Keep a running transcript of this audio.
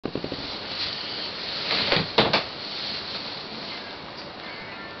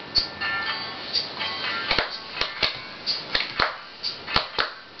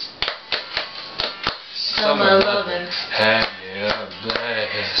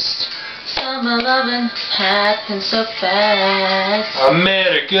Summer loving happens so fast. I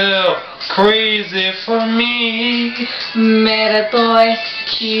met a girl crazy for me. Met a boy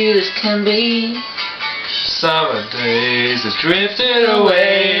cute as can be. Summer days have drifted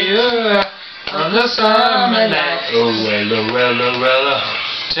away on the summer night. Oh well, oh well, oh well, oh.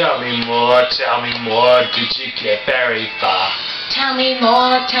 Tell me more, did you get very far? Tell me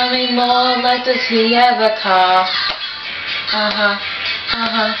more, like does he ever call?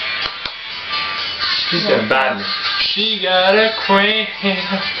 She said by me, she got a cramp.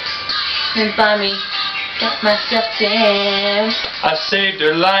 And by me, got myself jammed. I saved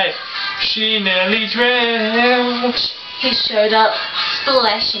her life, she nearly drowned. He showed up,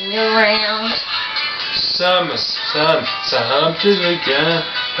 splashing around. Summer sun, so humped again.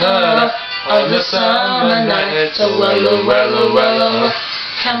 On the summer night, oh well, oh well, oh well, oh.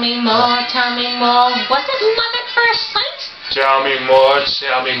 Tell me more, was it love at first sight? Tell me more,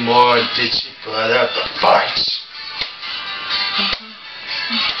 did she put up a fight?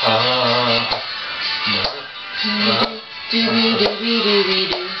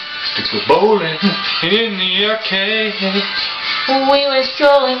 To go bowling in the arcade. We were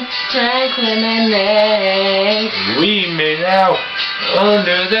strolling, drank lemonade. We made out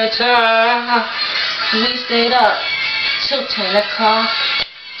under the tie. We stayed up till 10 o'clock.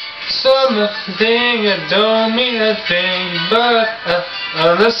 Summer thing, it don't mean a thing, but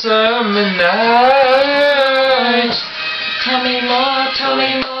on the summer night. Tell me more,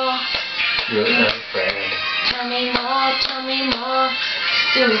 You're my friend. Tell me more,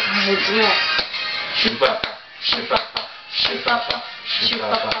 still regret. Shoo-ba-ba, shoo-ba-ba, shoo-ba-ba,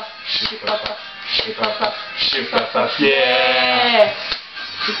 shoo-ba-ba, shoo-ba-ba, shoo-ba-ba, shoo-ba-ba, yeah.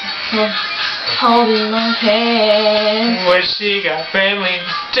 Holding my hand. When she got family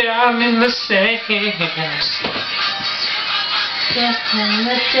down in the sands. Just in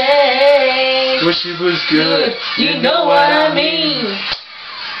the day. Wish it was good, you know what I mean.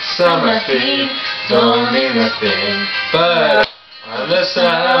 Summer thing don't mean a thing, but on the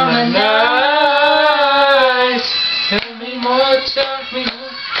summer night. Tell me more,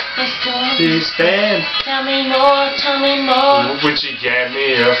 please stand. Tell me more. Would you get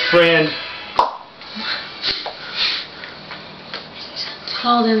me a friend?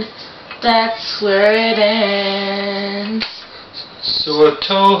 Told him that's where it ends. So I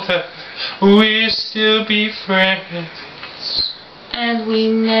told her we'd still be friends. And we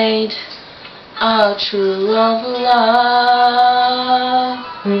made our true love.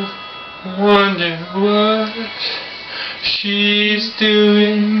 Wonder what she's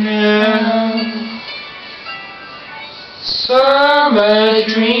doing now. Summer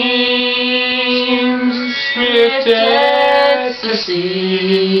dreams drifted to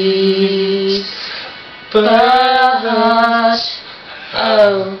sea, but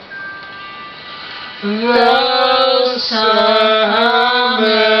oh, those summers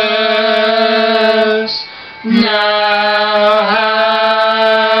now have.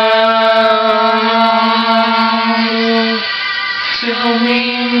 Tell me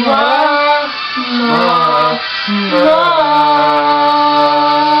more.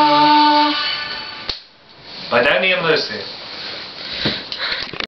 By Danny and Lucy.